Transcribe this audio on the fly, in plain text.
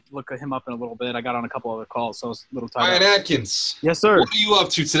look him up in a little bit. I got on a couple other calls, so I was a little tied Ryan up. Atkins. Yes, sir. What are you up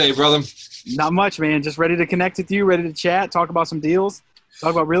to today, brother? Not much, man. Just ready to connect with you, ready to chat, talk about some deals,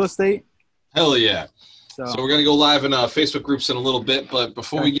 talk about real estate. Hell yeah. So we're going to go live in Facebook groups in a little bit, but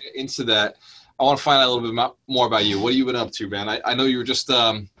before we get into that, I want to find out a little bit more about you. What have you been up to, man? I know you were just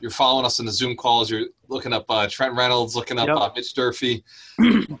you're following us in the Zoom calls. You're looking up Trent Reynolds, looking up Mitch Durfee.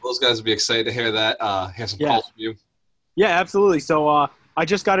 Those guys would be excited to hear that. Hear some calls from you. Yeah, absolutely. So I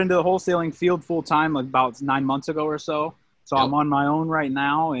just got into the wholesaling field full time like about 9 months ago or so. So I'm on my own right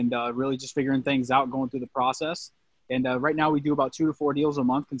now and really just figuring things out, going through the process. And right now we do about 2 to 4 deals a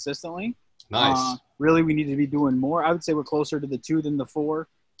month consistently. Nice. Really, we need to be doing more. I would say we're closer to the 2 than the 4,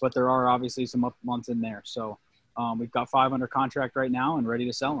 but there are obviously some up months in there. So we've got 5 under contract right now and ready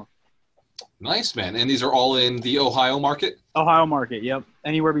to sell them. Nice, man. And these are all in the Ohio market? Ohio market, yep.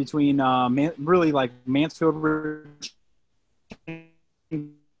 Anywhere between really like Mansfield,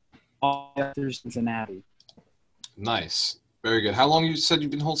 all through Cincinnati. Nice. Very good. How long you said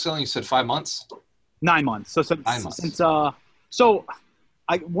you've been wholesaling? You said 5 months? 9 months. So 9 months. Since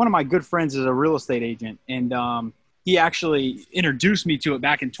one of my good friends is a real estate agent, and he actually introduced me to it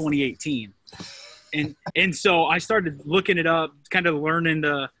back in 2018. And so I started looking it up, kind of learning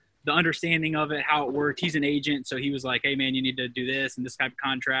the understanding of it, how it worked. He's an agent, so he was like, hey, man, you need to do this and this type of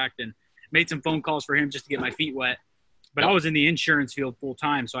contract, and made some phone calls for him just to get my feet wet. But I was in the insurance field full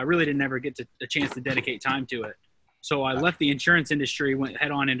time, so I really didn't ever get a chance to dedicate time to it. So I left the insurance industry, went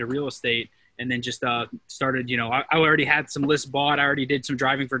head on into real estate, and then just started, I already had some lists bought. I already did some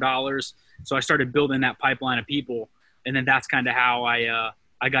driving for dollars. So I started building that pipeline of people. And then that's kind of how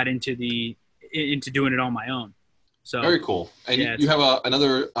I got into doing it on my own. So very cool. And you have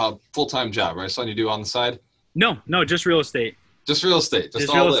another full-time job, right? Something you do on the side? No, just real estate. Just real estate.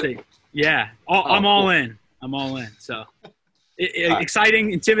 Just real estate. Yeah. I'm all in. I'm all in. So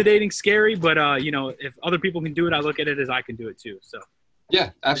exciting, intimidating, scary, but if other people can do it, I look at it as I can do it too. So.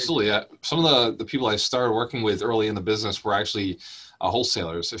 Yeah, absolutely. Some of the people I started working with early in the business were actually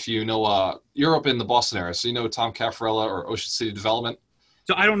wholesalers. If you know, you're up in the Boston area, so you know Tom Caffarella or Ocean City Development?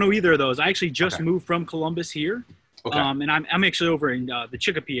 So I don't know either of those. I actually just moved from Columbus here, and I'm actually over in the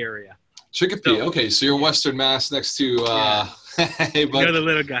Chicopee area. Chicopee, okay. So you're Western Mass next to hey, bud, you're the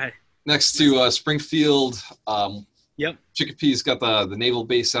little guy. Next to Springfield. Yep. Chicopee's got the naval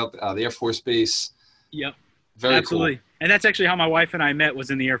base out, the Air Force base. Yep. Very Absolutely. Cool. And that's actually how my wife and I met,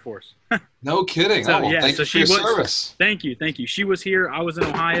 was in the Air Force. No kidding. So, thank you for your service. Thank you. She was here. I was in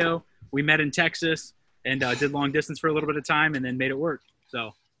Ohio. We met in Texas and did long distance for a little bit of time and then made it work.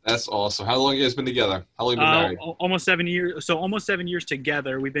 So that's awesome. How long have you guys been together? How long have you been married? Almost 7 years. So almost 7 years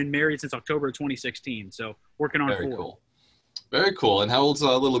together. We've been married since October of 2016. So working on 4. Very cool. Very cool. And how old's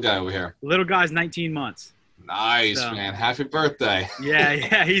the little guy over here? Little guy's 19 months. Nice, man. Happy birthday.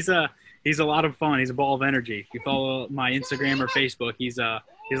 Yeah. He's a lot of fun. He's a ball of energy. If you follow my Instagram or Facebook, he's a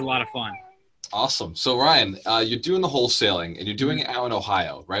lot of fun. Awesome. So Ryan, you're doing the wholesaling and you're doing it out in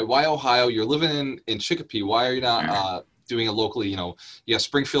Ohio, right? Why Ohio? You're living in Chicopee. Why are you not doing it locally? You have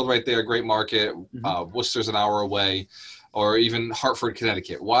Springfield right there, great market. Worcester's an hour away, or even Hartford,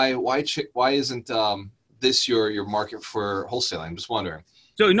 Connecticut. Why isn't this your market for wholesaling? I'm just wondering.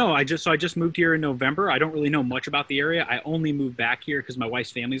 So no, I just moved here in November. I don't really know much about the area. I only moved back here because my wife's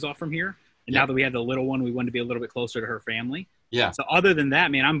family's all from here. And now that we have the little one, we wanted to be a little bit closer to her family. Yeah. So other than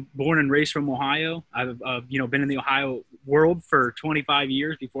that, man, I'm born and raised from Ohio. I've been in the Ohio world for 25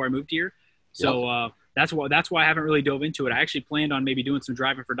 years before I moved here. So that's why I haven't really dove into it. I actually planned on maybe doing some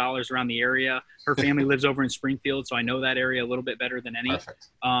driving for dollars around the area. Her family lives over in Springfield, so I know that area a little bit better than any. Perfect.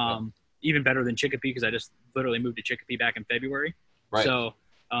 Even better than Chicopee because I just literally moved to Chicopee back in February. Right. So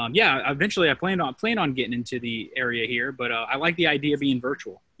eventually I plan on getting into the area here, but I like the idea of being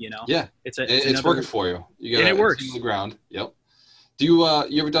virtual, Yeah. It's working for you. And it works. On the ground. Yep. Do you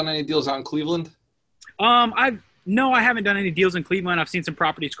ever done any deals out in Cleveland? No, I haven't done any deals in Cleveland. I've seen some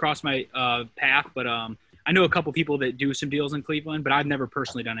properties cross my path, but I know a couple people that do some deals in Cleveland, but I've never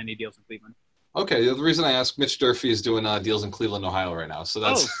personally done any deals in Cleveland. Okay. The reason I asked, Mitch Durfee is doing deals in Cleveland, Ohio right now. So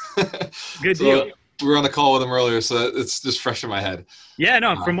that's good deal. We were on the call with him earlier, so it's just fresh in my head. Yeah,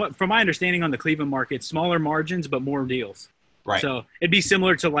 no, from my understanding on the Cleveland market, smaller margins, but more deals. Right. So it'd be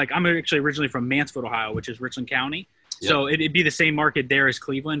similar to I'm actually originally from Mansfield, Ohio, which is Richland County. Yep. So it'd be the same market there as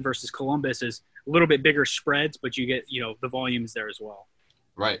Cleveland versus Columbus is a little bit bigger spreads, but you get, the volumes there as well.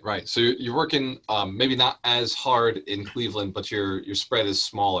 Right. So you're working maybe not as hard in Cleveland, but your spread is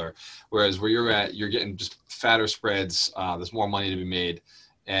smaller. Whereas where you're at, you're getting just fatter spreads. There's more money to be made.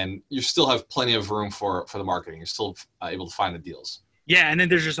 And you still have plenty of room for the marketing. You're still able to find the deals. Yeah, and then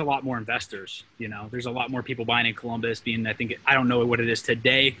there's just a lot more investors. There's a lot more people buying in Columbus. I don't know what it is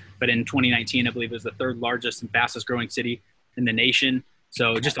today, but in 2019, I believe it was the third largest and fastest growing city in the nation.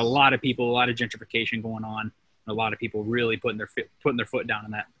 So just a lot of people, a lot of gentrification going on, a lot of people really putting their foot down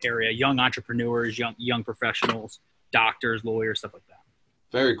in that area. Young entrepreneurs, young professionals, doctors, lawyers, stuff like that.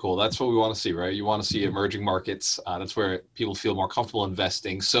 Very cool. That's what we want to see, right? You want to see emerging markets. That's where people feel more comfortable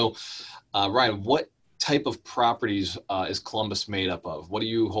investing. So, Ryan, what type of properties is Columbus made up of? What are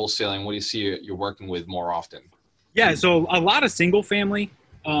you wholesaling? What do you see you're working with more often? Yeah, so a lot of single family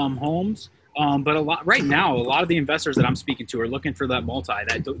homes, but a lot of the investors that I'm speaking to are looking for that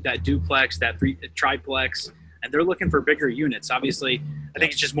that duplex, that triplex, and they're looking for bigger units. Obviously, I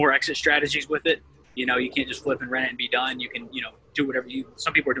think it's just more exit strategies with it. You can't just flip and rent it and be done. You can, do whatever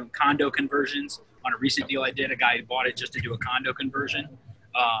some people are doing condo conversions. On a recent deal I did, a guy bought it just to do a condo conversion,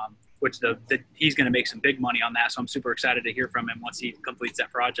 which he's going to make some big money on that. So I'm super excited to hear from him once he completes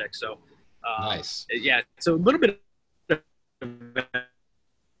that project. So nice. Yeah. So a little bit.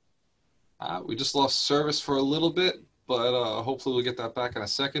 We just lost service for a little bit, but hopefully we'll get that back in a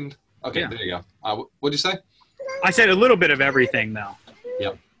second. Okay, yeah. There you go. What'd you say? I said a little bit of everything though.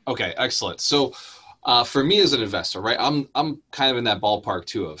 Yep. Okay, excellent. So for me as an investor, right, I'm kind of in that ballpark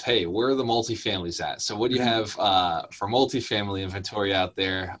too of, hey, where are the multifamilies at? So what do you have for multifamily inventory out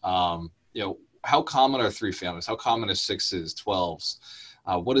there? How common are 3 families? How common are 6s, 12s?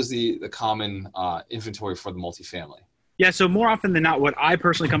 What is the common inventory for the multifamily? Yeah, so more often than not, what I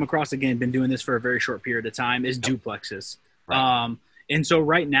personally come across, again, been doing this for a very short period of time, is duplexes. Right. And so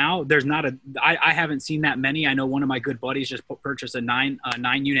right now, there's not I haven't seen that many. I know one of my good buddies just purchased a nine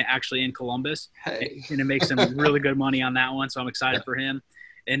unit actually in Columbus. Hey. And to make some really good money on that one. So I'm excited for him.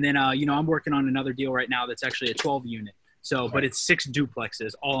 And then, I'm working on another deal right now that's actually a 12 unit. So, but it's 6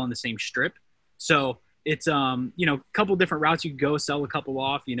 duplexes all on the same strip. So it's, a couple different routes you could go, sell a couple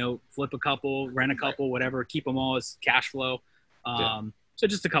off, flip a couple, rent a couple, whatever, keep them all as cash flow. So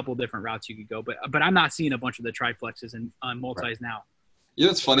just a couple different routes you could go, but I'm not seeing a bunch of the triplexes and multis now. Yeah,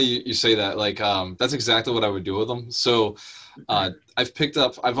 it's funny you say that. Like, that's exactly what I would do with them. So I've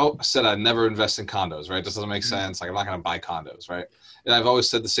said I'd never invest in condos, right? This doesn't make sense. Like, I'm not going to buy condos, right? And I've always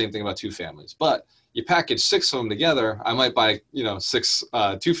said the same thing about 2 families. But you package 6 of them together, I might buy, 6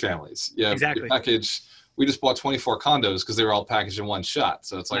 2 families. Yeah, exactly. We just bought 24 condos because they were all packaged in one shot.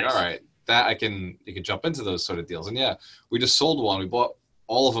 So it's like, nice. All right, you can jump into those sort of deals. And yeah, we just sold one. We bought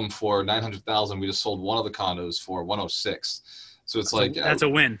all of them for $900,000. We just sold one of the condos for $106,000. So it's that's a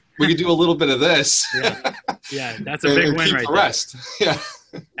win. We could do a little bit of this. Yeah, that's a big win right the rest. There.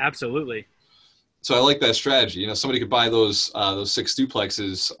 Yeah, absolutely. So I like that strategy. Somebody could buy those 6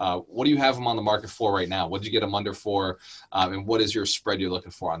 duplexes. What do you have them on the market for right now? What did you get them under for? And what is your spread you're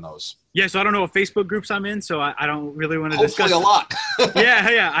looking for on those? Yeah, so I don't know what Facebook groups I'm in, so I don't really want to discuss. Hopefully a lot.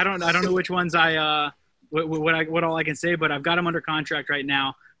 Yeah. I don't know which ones what all I can say, but I've got them under contract right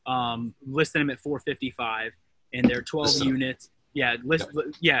now. Listing them at $455, and they're 12 units. Yeah, We're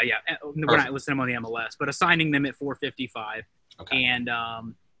not listing them on the MLS, but assigning them at $455. Okay. And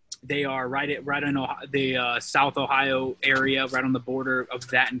they are right in the South Ohio area, right on the border of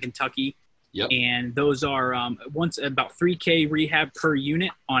that and Kentucky. Yep. And those are about $3,000 rehab per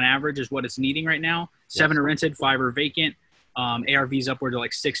unit on average is what it's needing right now. 7 are rented, 5 are vacant. ARV's upward to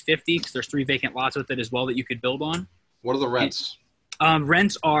like $650 because there's 3 vacant lots with it as well that you could build on. What are the rents?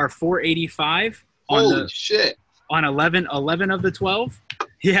 Rents are $485. Holy shit! On 11 of the 12.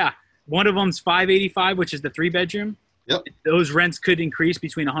 Yeah. One of them's $585, which is the 3-bedroom. Yep. Those rents could increase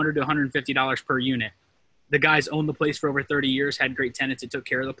between $100 to $150 per unit. The guys owned the place for over 30 years, had great tenants that took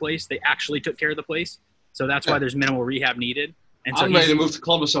care of the place. They actually took care of the place. So that's why there's minimal rehab needed. And so I'm ready to move to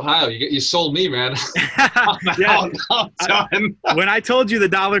Columbus, Ohio. You sold me, man. I'm done. When I told you the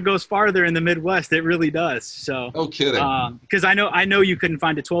dollar goes farther in the Midwest, it really does. So no kidding. Because I know you couldn't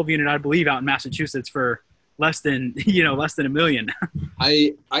find a 12 unit, I believe, out in Massachusetts for less than $1 million.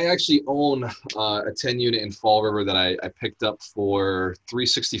 I actually own a 10 unit in Fall River that I picked up for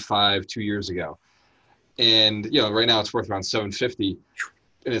 $365 2 years ago. And right now it's worth around $750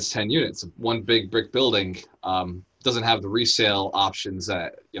 and it's 10 units. One big brick building. Doesn't have the resale options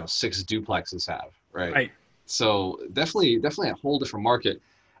that 6 duplexes have, right? So definitely a whole different market.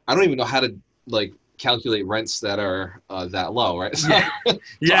 I don't even know how to calculate rents that are that low, right? So,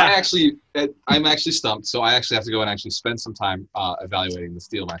 I'm actually stumped. So I actually have to go and actually spend some time evaluating this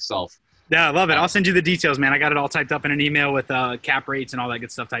deal myself. Yeah, I love it. I'll send you the details, man. I got it all typed up in an email with cap rates and all that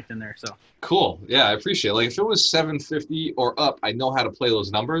good stuff typed in there. So cool. Yeah, I appreciate it. If it was $750 or up, I know how to play those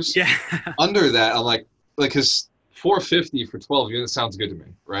numbers. Yeah. Under that, I'm because $450 for 12 units sounds good to me,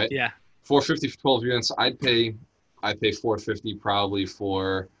 right? Yeah. $450 for 12 units, I'd pay I pay 450 probably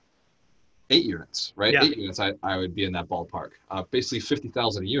for 8 units, right? Yeah. 8 units, I would be in that ballpark. Basically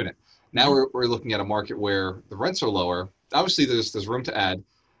 50,000 a unit. Now we're looking at a market where the rents are lower. Obviously, there's room to add.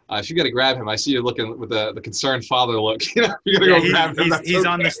 If you got to grab him, I see you looking with the concerned father look. You got to go grab him. He's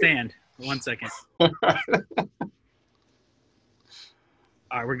on the stand. 1 second. All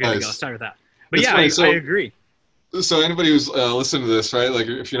right, we're good to go. Start with that. But yeah, I agree. So anybody who's listening to this, right? Like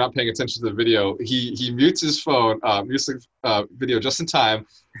if you're not paying attention to the video, he mutes his phone, mutes the video just in time,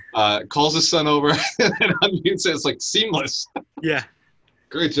 calls his son over, and unmutes it. It's like seamless. Yeah.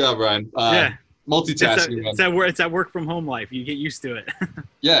 Great job, Ryan. Yeah. Multitasking. It's that work from home life. You get used to it.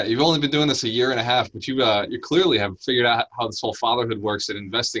 Yeah, you've only been doing this a year and a half, but you clearly have figured out how this whole fatherhood works and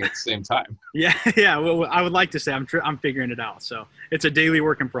investing at the same time. Yeah. Well, I would like to say I'm figuring it out. So it's a daily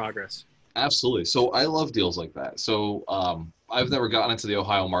work in progress. Absolutely. So I love deals like that. So I've never gotten into the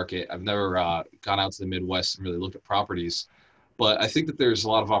Ohio market. I've never gone out to the Midwest and really looked at properties. But I think that there's a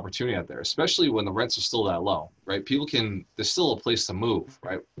lot of opportunity out there, especially when the rents are still that low, right? There's still a place to move,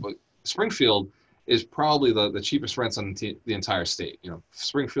 right? But Springfield is probably the cheapest rents on the entire state. You know,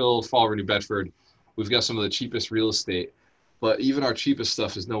 Springfield, Fall River, New Bedford, we've got some of the cheapest real estate. But even our cheapest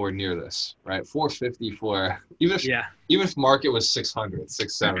stuff is nowhere near this, right? 450 for even if market was 600,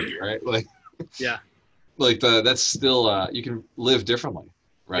 670, right? Like, yeah, like that's still you can live differently,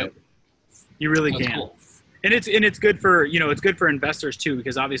 right? Yep. You really can, cool. and it's good for it's good for investors too,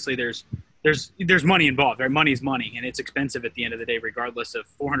 because obviously there's money involved, right? Money's money, and it's expensive at the end of the day. Regardless of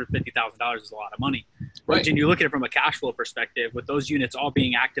 $450,000 is a lot of money. Right. But when you look at it from a cash flow perspective, with those units all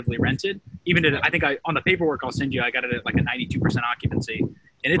being actively rented, even at, I think on the paperwork I'll send you, I got it at like a 92% occupancy,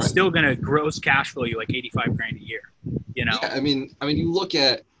 and it's still going to gross cash flow you like $85,000 a year. You know? Yeah, I mean, you look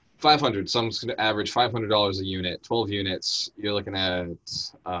at 500. Someone's going to average $500 a unit, 12 units. You're looking at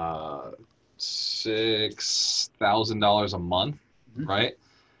 $6,000 a month, right?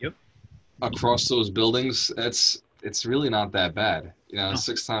 Yep. Across those buildings, it's really not that bad. You know,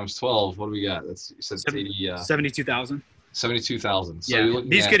 6 times 12, what do we got? You said 72,000. 72,000. So yeah,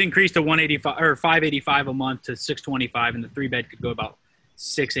 these could increase to 185 or 585 a month to 625, and the 3-bed could go about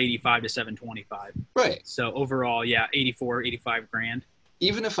 685 to 725. Right. So overall, 85 grand.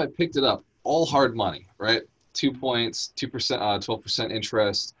 Even if I picked it up, all hard money, right? 2 points, 2%, 12%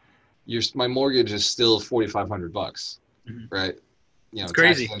 interest. My mortgage is still $4,500, right? You know, it's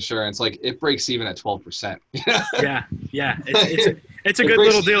crazy. Taxes, insurance, like it breaks even at 12%. Yeah. It's a good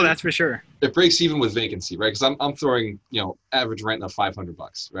little deal, that's for sure. It breaks even with vacancy, right? Because I'm throwing average rent of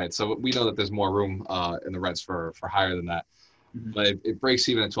 $500, right? So we know that there's more room in the rents for higher than that, but it breaks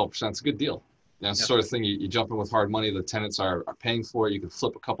even at 12%. It's a good deal. It's the sort of thing you jump in with hard money. The tenants are paying for it. You can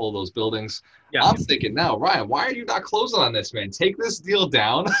flip a couple of those buildings. Yeah. I'm thinking now, Ryan, why are you not closing on this, man? Take this deal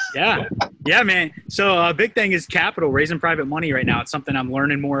down. Yeah, man. So a big thing is capital, raising private money right now. It's something I'm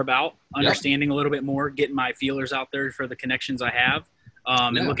learning more about, understanding a little bit more, getting my feelers out there for the connections I have,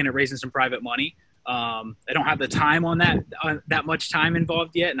 and looking at raising some private money. I don't have the time on that much time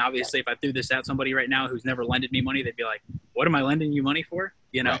involved yet. And obviously, if I threw this at somebody right now who's never lended me money, they'd be like, "What am I lending you money for?"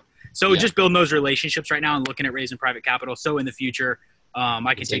 Right. So just building those relationships right now and looking at raising private capital. So in the future,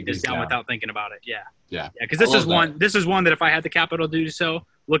 I can take this down without thinking about it. Yeah. Because this is one that if I had the capital to do so,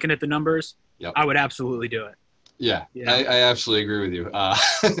 looking at the numbers, I would absolutely do it. Yeah. I absolutely agree with you.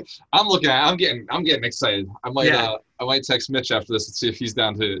 I'm getting excited. I might text Mitch after this and see if he's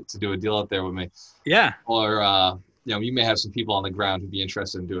down to do a deal out there with me. Yeah. Or you may have some people on the ground who'd be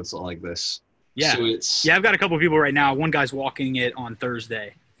interested in doing something like this. Yeah. So I've got a couple of people right now. One guy's walking it on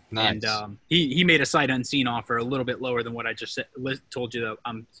Thursday. Nice. And he made a sight unseen offer a little bit lower than what I just told you that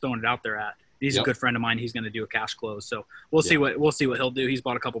I'm throwing it out there at. He's a good friend of mine. He's going to do a cash close. So we'll see what he'll do. He's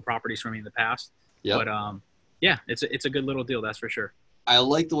bought a couple properties from me in the past. But it's a good little deal, that's for sure. I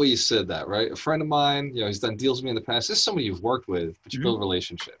like the way you said that, right? A friend of mine, he's done deals with me in the past. This is somebody you've worked with, but you build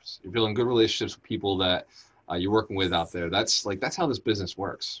relationships. You're building good relationships with people that you're working with out there. That's how this business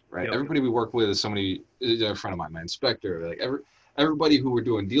works, right? Yep. Everybody we work with is a friend of mine, my inspector. Like everybody who we're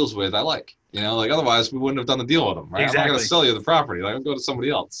doing deals with, I like. Otherwise we wouldn't have done the deal with them, right? Exactly. I'm not going to sell you the property. I'll go to somebody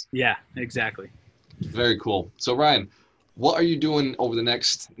else. Yeah, exactly. Very cool. So Ryan, what are you doing over the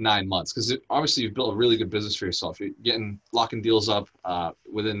next 9 months? Because obviously you've built a really good business for yourself. You're locking deals up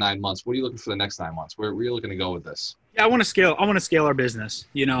within 9 months. What are you looking for the next 9 months? Where are you looking to go with this? Yeah, I want to scale our business.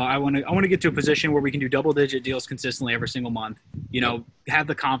 I want to get to a position where we can do double-digit deals consistently every single month. Have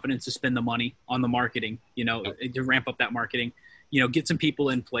the confidence to spend the money on the marketing. To ramp up that marketing. Get some people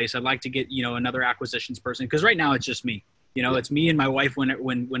in place. I'd like to get another acquisitions person, because right now it's just me. You know, Yeah. it's me and my wife when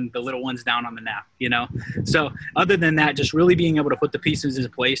the little one's down on the nap, you know? So other than that, just really being able to put the pieces in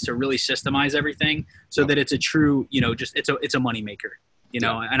place to really systemize everything so that it's a true, you know, just it's a money maker, you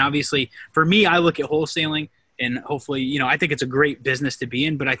know? And obviously for me, I look at wholesaling and hopefully, you know, I think it's a great business to be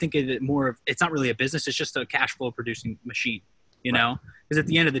in, but I think it's not really a business. It's just a cash flow producing machine, you know? Because at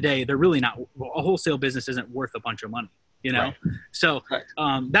the end of the day, they're really not, a wholesale business isn't worth a bunch of money. You know, so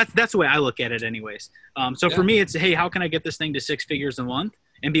that's the way I look at it, anyways. So for me, it's hey, how can I get this thing to 6 figures a month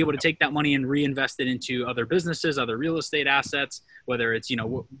and be able to take that money and reinvest it into other businesses, other real estate assets, whether it's, you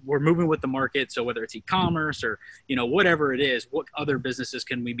know, we're moving with the market. So whether it's e-commerce or, you know, whatever it is, what other businesses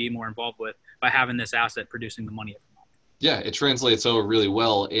can we be more involved with by having this asset producing the money every month? Yeah, it translates over really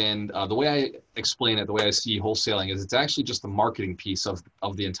well. And the way I explain it, the way I see wholesaling is it's actually just the marketing piece of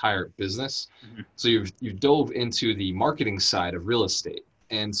the entire business. Mm-hmm. So you've dove into the marketing side of real estate.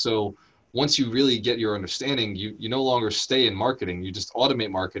 And so once you really get your understanding, you no longer stay in marketing. You just automate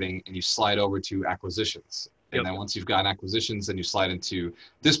marketing and you slide over to acquisitions. And then once you've gotten acquisitions, then you slide into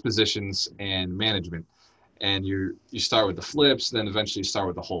dispositions and management. And you start with the flips, then eventually you start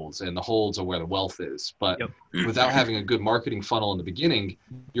with the holds, and the holds are where the wealth is. But without having a good marketing funnel in the beginning,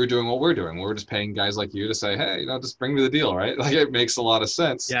 you're doing what we're doing. We're just paying guys like you to say, hey, you know, just bring me the deal, right? Like it makes a lot of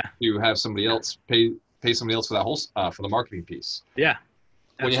sense to have somebody else pay somebody else for that whole for the marketing piece. Yeah.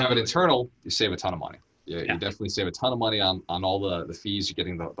 Absolutely. When you have it internal, you save a ton of money. You definitely save a ton of money on all the fees. You're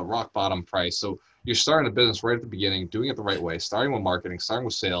getting the rock bottom price. So you're starting a business right at the beginning, doing it the right way, starting with marketing, starting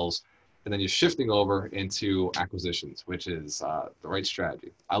with sales. And then you're shifting over into acquisitions, which is the right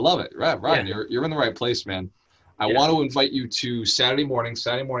strategy. I love it. Ryan, you're in the right place, man. I want to invite you to Saturday morning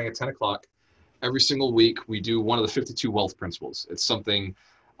at 10 o'clock. Every single week, we do one of the 52 wealth principles. It's something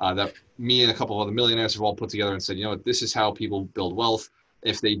that me and a couple of other millionaires have all put together and said, you know what, this is how people build wealth.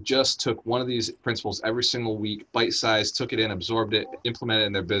 If they just took one of these principles every single week, bite-sized, took it in, absorbed it, implemented it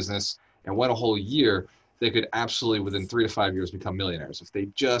in their business, and went a whole year, they could absolutely, within 3 to 5 years, become millionaires if they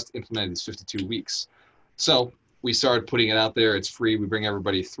just implemented these 52 weeks. So we started putting it out there. It's free. We bring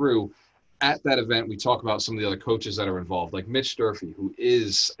everybody through. At that event, we talk about some of the other coaches that are involved, like Mitch Durfee, who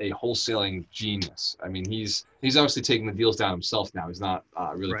is a wholesaling genius. I mean, he's obviously taking the deals down himself now. He's not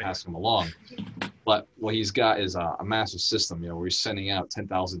really passing them along. But what he's got is a massive system, you know, where he's sending out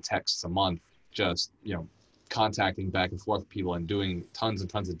 10,000 texts a month, just, you know, contacting back and forth with people and doing tons and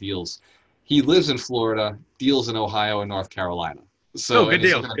tons of deals. He lives in Florida, deals in Ohio and North Carolina. So good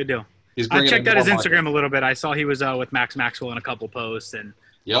deal. I checked out his Instagram a little bit. I saw he was with Max Maxwell in a couple posts, and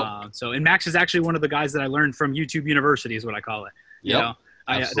and Max is actually one of the guys that I learned from YouTube University, is what I call it. You know,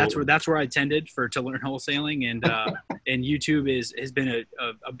 that's where I attended to learn wholesaling, and and YouTube has been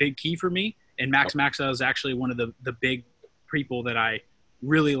a big key for me. And Max Maxwell is actually one of the big people that I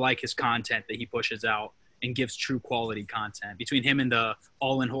really like his content that he pushes out and gives true quality content. Between him and the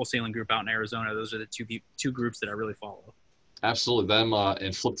All In Wholesaling group out in Arizona, those are the two groups that I really follow. Absolutely. Them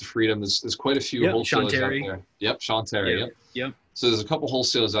and Flip to Freedom. There's quite a few wholesalers out there. Yep, Sean Terry. Yep. So there's a couple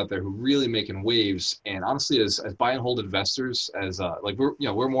wholesalers out there who really making waves. And honestly, as buy and hold investors, as like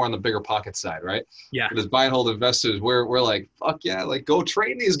we're more on the bigger pocket side, right? Yeah. But as buy and hold investors, we're like, fuck yeah, like go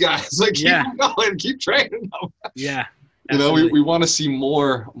train these guys. Like keep them going, keep training them. Yeah. Absolutely. You know, we want to see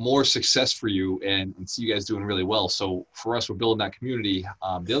more success for you and see you guys doing really well. So for us, we're building that community.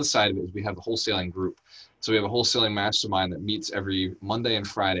 The other side of it is we have the wholesaling group. So we have a wholesaling mastermind that meets every Monday and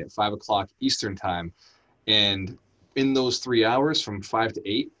Friday at 5 o'clock Eastern time. And in those 3 hours from 5 to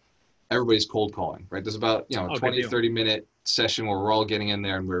 8, everybody's cold calling, right? There's about, a 20, 30-minute session where we're all getting in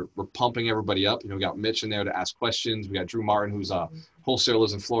there and we're pumping everybody up. You know, we got Mitch in there to ask questions. We got Drew Martin, who's a wholesaler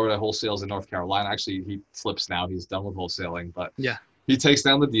in Florida, wholesales in North Carolina. Actually, he flips now. He's done with wholesaling, but he takes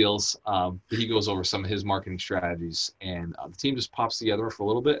down the deals. But he goes over some of his marketing strategies, and the team just pops together for a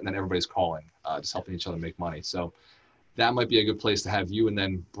little bit, and then everybody's calling, just helping each other make money. So that might be a good place to have you, and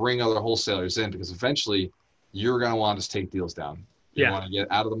then bring other wholesalers in, because eventually you're going to want to just take deals down. You want to get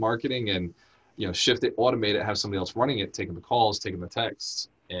out of the marketing and, shift it, automate it, have somebody else running it, taking the calls, taking the texts,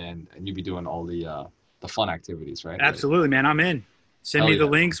 and you be doing all the fun activities, right? Absolutely, man. I'm in. Send me the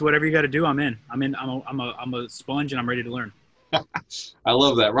links, whatever you got to do. I'm in. I'm a sponge, and I'm ready to learn. I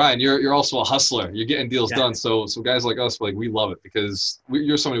love that, Ryan. You're also a hustler. You're getting deals done. So guys like us, we love it because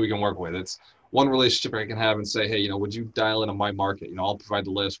you're somebody we can work with. It's one relationship I can have and say, hey, would you dial into my market? I'll provide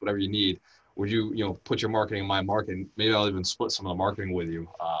the list, whatever you need. Would you, put your marketing in my market? And maybe I'll even split some of the marketing with you,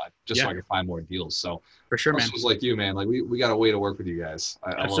 so I can find more deals. So for sure, man. Like you, man. Like we got a way to work with you guys.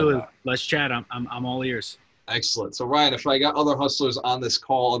 Absolutely. I love that. Let's chat. I'm all ears. Excellent. So Ryan, if I got other hustlers on this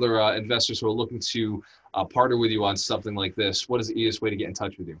call, other investors who are looking to partner with you on something like this, what is the easiest way to get in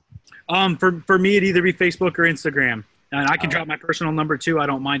touch with you? For me, it'd either be Facebook or Instagram. And I can drop my personal number too. I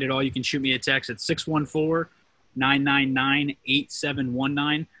don't mind at all. You can shoot me a text at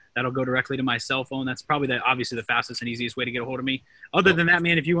 614-999-8719. That'll go directly to my cell phone. That's probably obviously the fastest and easiest way to get a hold of me. Other than that,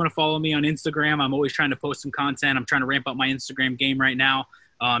 man, if you want to follow me on Instagram, I'm always trying to post some content. I'm trying to ramp up my Instagram game right now.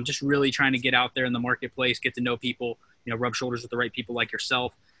 Just really trying to get out there in the marketplace, get to know people, rub shoulders with the right people like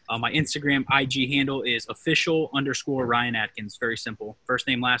yourself. My Instagram IG handle is official_Ryan Atkins. Very simple. First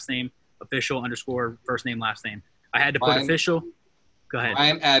name, last name, official_first name, last name. I had to put official. Go ahead.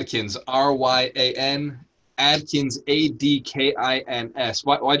 Ryan Adkins, RYAN. Adkins, ADKINS.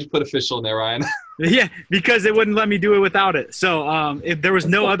 Why'd you put official in there, Ryan? Yeah, because it wouldn't let me do it without it. So if there was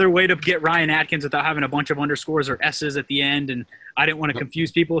no other way to get Ryan Atkins without having a bunch of underscores or S's at the end, and I didn't want to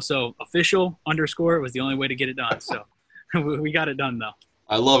confuse people, so official _ was the only way to get it done. So we got it done, though.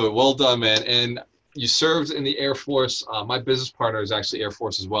 I love it. Well done, man. And you served in the Air Force. My business partner is actually Air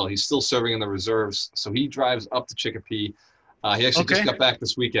Force as well. He's still serving in the reserves, so he drives up to Chicopee. He actually just got back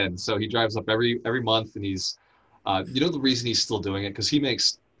this weekend, so he drives up every month, and he's, the reason he's still doing it, because he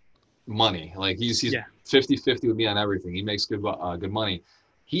makes money. Like he's 50-50 with me on everything. He makes good money.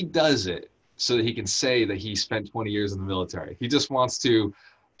 He does it so that he can say that he spent 20 years in the military. He just wants to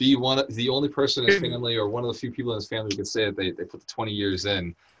be the only person in his family, or one of the few people in his family who can say that they put the 20 years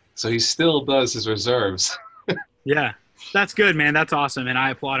in. So he still does his reserves. Yeah, that's good, man. That's awesome, and I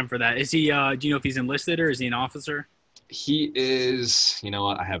applaud him for that. Is he? Do you know if he's enlisted or is he an officer? He is, you know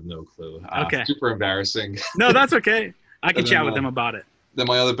what? I have no clue. Okay. Super embarrassing. No, that's okay. I can chat with him about it. Then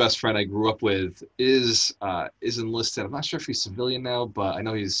my other best friend I grew up with is enlisted. I'm not sure if he's civilian now, but I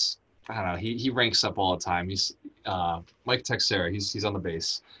know he's, I don't know. He ranks up all the time. He's Mike Texera. He's on the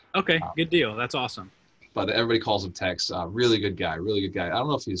base. Okay, good deal. That's awesome. But everybody calls him Tex. Really good guy. Really good guy. I don't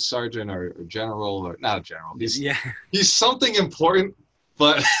know if he's sergeant or general, or not a general. He's something important.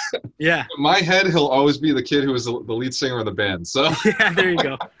 But yeah, in my head, he'll always be the kid who was the lead singer of the band. So yeah, there you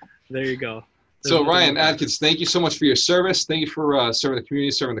go. There you go. So Ryan Atkins, thank you so much for your service. Thank you for serving the community,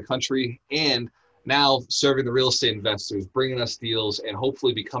 serving the country, and now serving the real estate investors, bringing us deals, and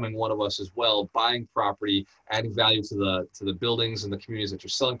hopefully becoming one of us as well, buying property, adding value to the buildings and the communities that you're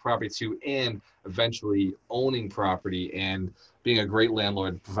selling property to, and eventually owning property and being a great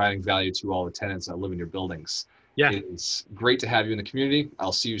landlord, providing value to all the tenants that live in your buildings. Yeah. It's great to have you in the community.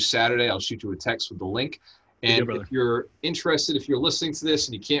 I'll see you Saturday. I'll shoot you a text with the link. And if you're interested, if you're listening to this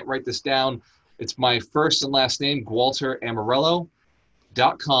and you can't write this down, it's my first and last name,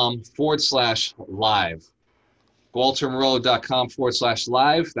 GualterAmorello.com/live.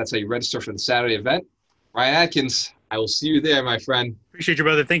 GualterAmorello.com/live. That's how you register for the Saturday event. Ryan Atkins, I will see you there, my friend. Appreciate you,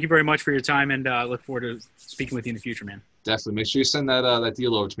 brother. Thank you very much for your time, and look forward to speaking with you in the future, man. Definitely. Make sure you send that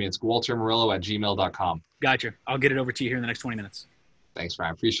deal over to me. It's GualterAmorello@gmail.com. Gotcha. I'll get it over to you here in the next 20 minutes. Thanks,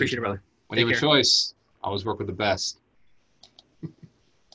 Ryan. Appreciate you, brother. When you have a choice, always work with the best.